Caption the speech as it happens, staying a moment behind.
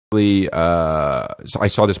So I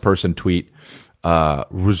saw this person tweet,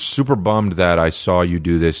 was super bummed that I saw you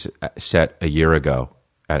do this set a year ago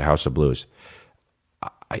at House of Blues.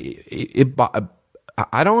 I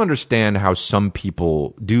don't understand how some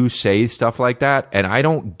people do say stuff like that, and I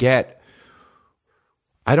don't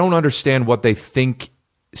understand what they think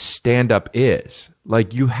stand-up is.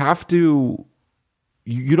 Like, you have to,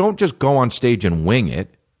 you don't just go on stage and wing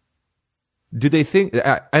it. Do they think,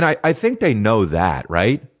 and I think they know that,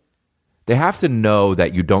 right? They have to know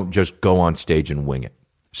that you don't just go on stage and wing it.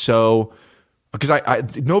 So,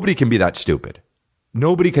 because nobody can be that stupid.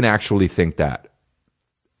 Nobody can actually think that.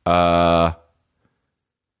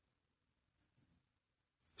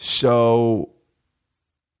 So,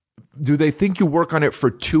 do they think you work on it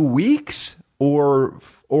for 2 weeks or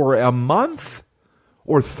a month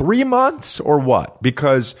or 3 months or what?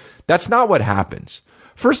 Because that's not what happens.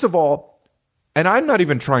 First of all, and I'm not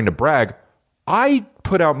even trying to brag, I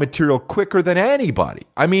put out material quicker than anybody.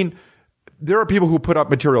 I mean, there are people who put out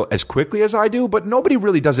material as quickly as I do, but nobody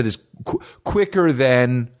really does it as quicker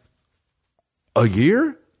than a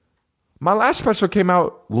year. My last special came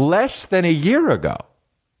out less than a year ago.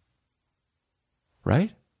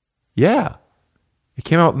 Right? Yeah. It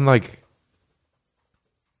came out in like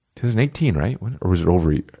 2018, right? Or was it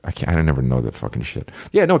over? I never know that fucking shit.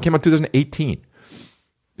 Yeah, no, it came out 2018.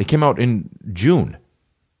 It came out in June.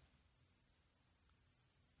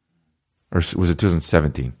 Or was it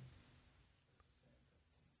 2017?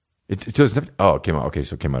 It's 2017. Oh, it came out. Okay,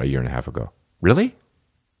 so it came out a year and a half ago. Really?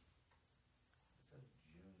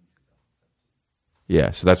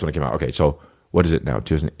 Yeah, so that's when it came out. Okay, so what is it now?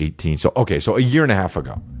 2018. So, okay, so a year and a half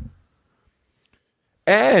ago.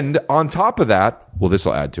 And on top of that, well, this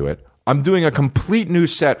will add to it, I'm doing a complete new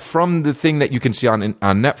set from the thing that you can see on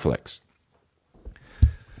Netflix.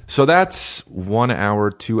 So that's 1 hour,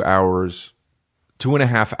 2 hours,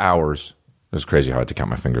 2.5 hours. It's crazy how I had to count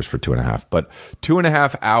my fingers for 2.5, but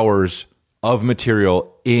 2.5 hours of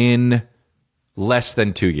material in less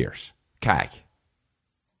than 2 years. Okay.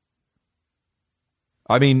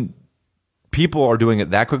 I mean, people are doing it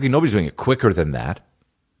that quickly. Nobody's doing it quicker than that.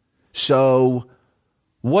 So,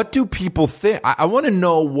 what do people think? I want to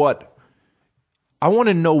know what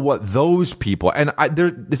those people, and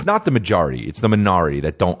it's not the majority, it's the minority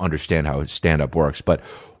that don't understand how stand-up works. But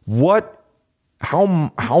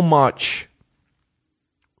how much?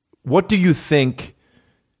 What do you think?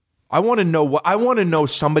 I want to know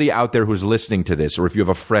somebody out there who's listening to this, or if you have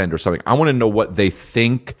a friend or something, I want to know what they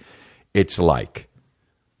think it's like.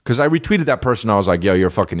 Because I retweeted that person, I was like, yo, you're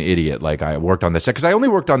a fucking idiot. Like, I worked on this set. Because I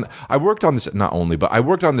worked on this, not only, but I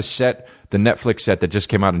worked on the set, the Netflix set that just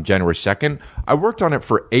came out on January 2nd. I worked on it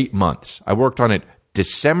for 8 months. I worked on it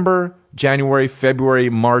December, January, February,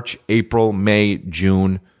 March, April, May,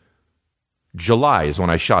 June. July is when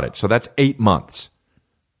I shot it. So that's 8 months.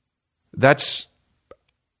 That's,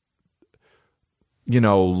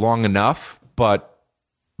 long enough, but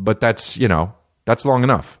that's, that's long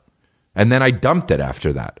enough. And then I dumped it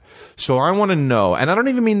after that. So I want to know, and I don't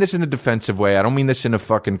even mean this in a defensive way. I don't mean this in a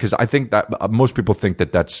fucking, because I think that most people think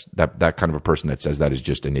that's that kind of a person that says that is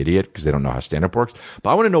just an idiot because they don't know how stand-up works. But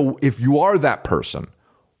I want to know, if you are that person,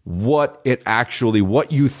 what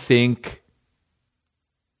you think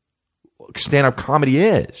stand-up comedy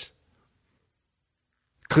is.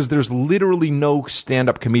 Because there's literally no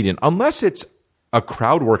stand-up comedian, unless it's a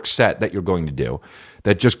crowd work set that you're going to do,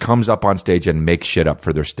 that just comes up on stage and makes shit up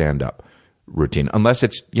for their stand-up routine. Unless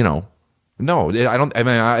it's, no,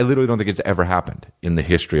 I literally don't think it's ever happened in the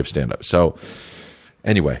history of stand-up. So,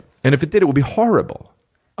 anyway, and if it did, it would be horrible.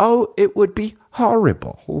 Oh, it would be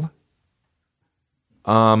horrible.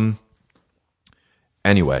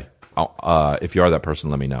 Anyway, if you are that person,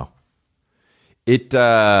 let me know.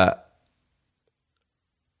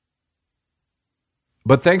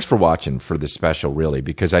 But thanks for watching for this special, really,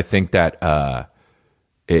 because I think that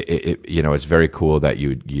it's very cool that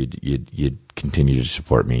you continue to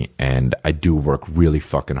support me, and I do work really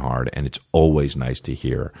fucking hard, and it's always nice to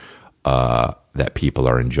hear that people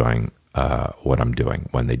are enjoying what I'm doing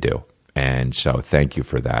when they do, and so thank you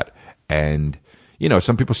for that. And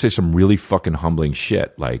some people say some really fucking humbling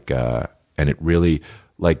shit, like, and it really,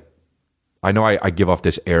 like, I know I give off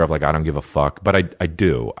this air of like I don't give a fuck, but I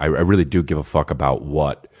do. I really do give a fuck about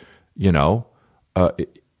what, about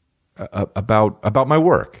my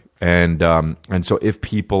work. And so if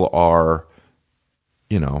people are,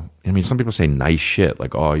 some people say nice shit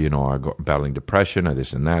like, oh, I go battling depression or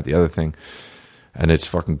this and that, the other thing, and it's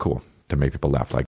fucking cool to make people laugh like